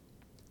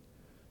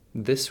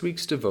This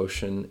week's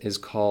devotion is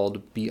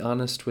called Be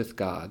Honest with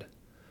God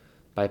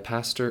by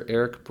Pastor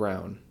Eric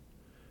Brown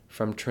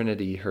from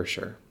Trinity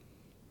Herscher.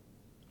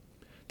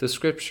 The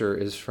scripture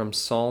is from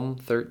Psalm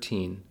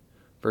 13,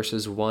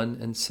 verses 1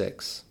 and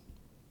 6.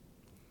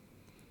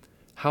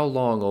 How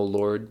long, O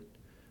Lord,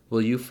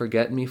 will you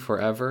forget me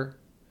forever?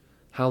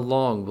 How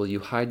long will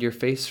you hide your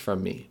face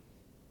from me?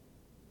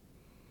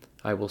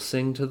 I will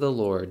sing to the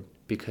Lord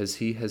because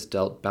he has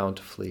dealt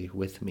bountifully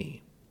with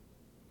me.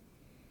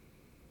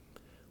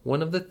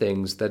 One of the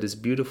things that is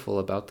beautiful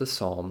about the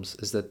Psalms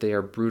is that they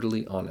are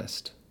brutally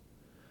honest.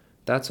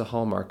 That's a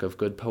hallmark of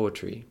good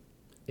poetry.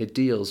 It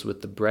deals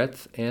with the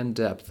breadth and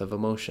depth of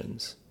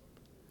emotions.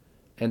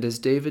 And as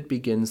David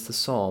begins the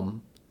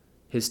psalm,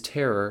 his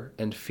terror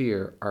and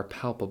fear are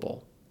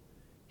palpable.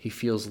 He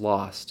feels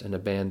lost and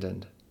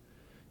abandoned.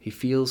 He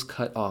feels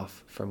cut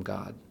off from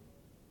God.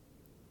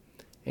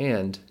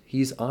 And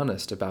he's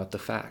honest about the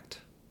fact.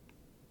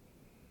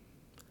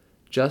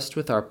 Just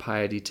with our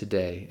piety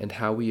today and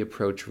how we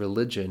approach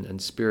religion and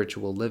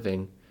spiritual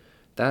living,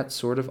 that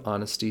sort of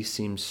honesty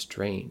seems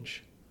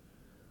strange.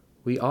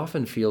 We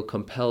often feel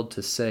compelled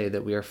to say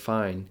that we are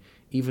fine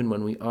even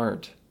when we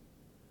aren't,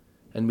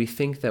 and we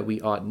think that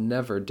we ought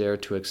never dare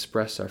to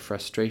express our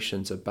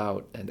frustrations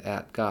about and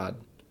at God.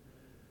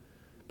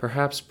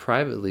 Perhaps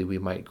privately we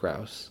might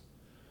grouse,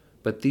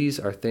 but these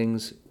are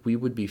things we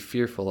would be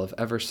fearful of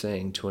ever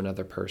saying to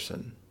another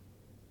person.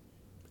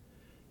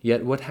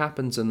 Yet what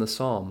happens in the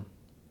psalm?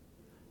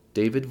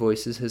 David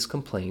voices his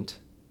complaint,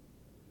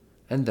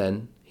 and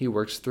then he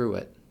works through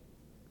it.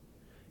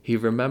 He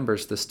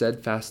remembers the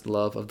steadfast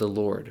love of the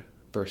Lord,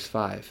 verse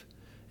 5,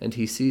 and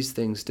he sees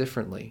things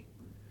differently.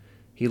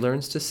 He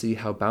learns to see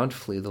how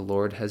bountifully the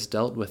Lord has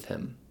dealt with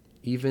him,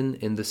 even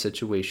in the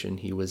situation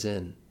he was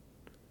in.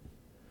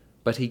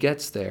 But he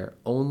gets there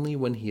only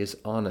when he is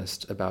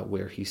honest about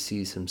where he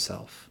sees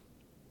himself.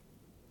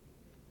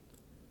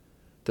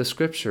 The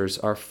scriptures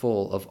are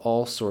full of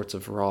all sorts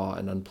of raw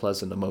and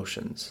unpleasant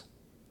emotions.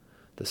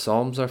 The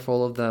Psalms are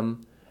full of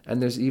them, and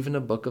there's even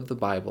a book of the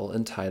Bible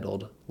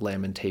entitled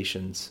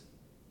Lamentations.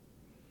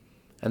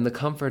 And the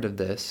comfort of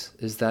this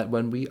is that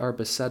when we are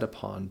beset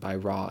upon by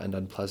raw and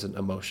unpleasant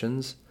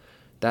emotions,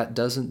 that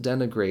doesn't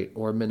denigrate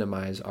or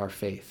minimize our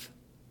faith.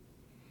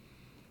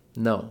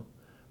 No,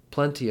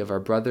 plenty of our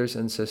brothers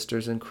and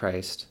sisters in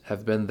Christ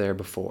have been there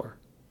before,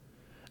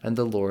 and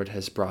the Lord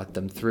has brought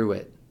them through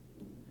it,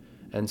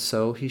 and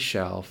so he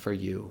shall for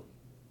you.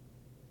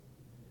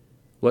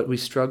 What we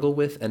struggle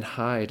with and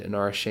hide and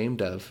are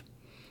ashamed of,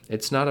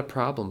 it's not a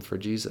problem for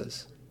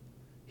Jesus.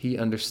 He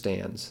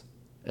understands,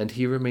 and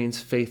he remains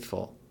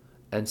faithful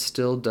and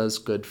still does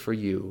good for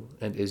you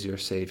and is your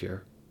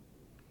Savior.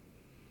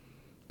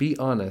 Be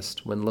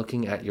honest when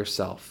looking at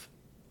yourself,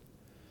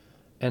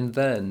 and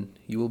then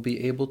you will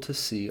be able to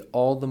see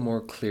all the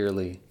more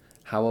clearly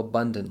how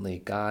abundantly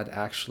God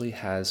actually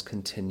has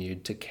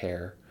continued to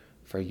care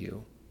for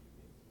you.